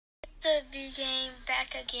The V-Game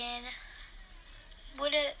back again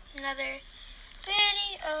with another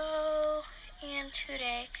video, and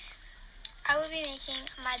today I will be making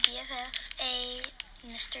my BFF a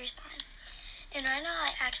mystery slime. And right now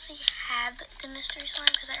I actually have the mystery slime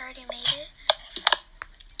because I already made it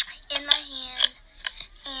in my hand,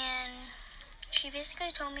 and she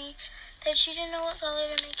basically told me that she didn't know what color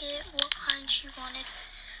to make it, what kind she wanted,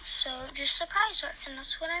 so just surprise her, and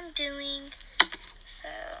that's what I'm doing. So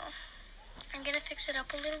I'm gonna fix it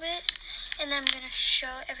up a little bit, and then I'm gonna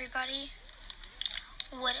show everybody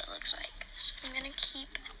what it looks like. So I'm gonna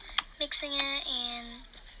keep mixing it and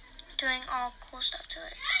doing all cool stuff to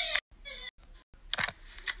it.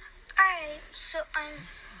 Alright, so I'm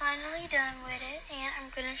finally done with it, and I'm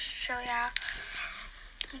gonna show y'all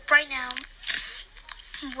right now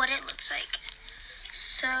what it looks like.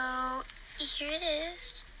 So here it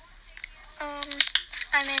is.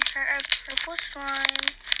 I made her a purple slime.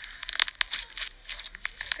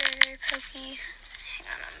 Very pokey. Hang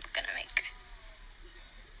on, I'm gonna make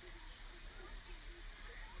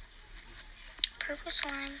purple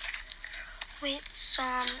slime with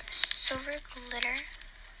some silver glitter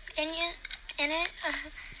in it. Here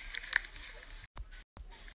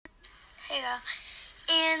you go.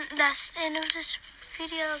 And that's the end of this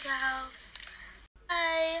video, guys.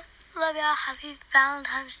 Bye. Love y'all. Happy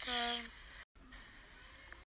Valentine's Day.